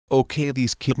Okay,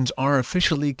 these kittens are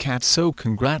officially cats, so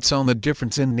congrats on the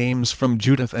difference in names from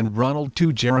Judith and Ronald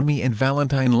to Jeremy and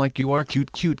Valentine. Like you are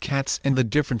cute cats, and the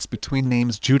difference between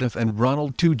names Judith and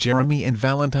Ronald to Jeremy and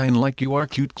Valentine. Like you are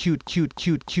cute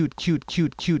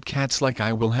cats. Like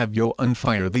I will have yo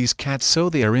unfire these cats so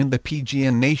they are in the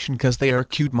PGN nation cause they are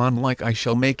cute mon. Like I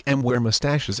shall make em wear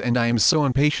mustaches, and I am so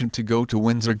impatient to go to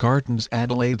Windsor Gardens,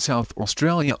 Adelaide, South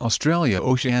Australia,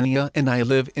 Oceania, and I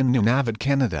live in Nunavut,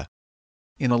 Canada.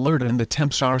 In Alberta, and the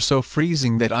temps are so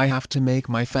freezing that I have to make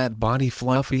my fat body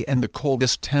fluffy, and the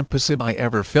coldest temperature I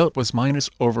ever felt was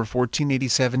over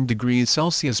 1487 degrees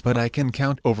Celsius, but I can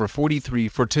count over 43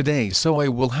 for today, so I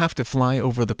will have to fly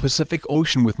over the Pacific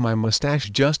Ocean with my mustache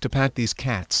just to pat these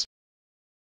cats.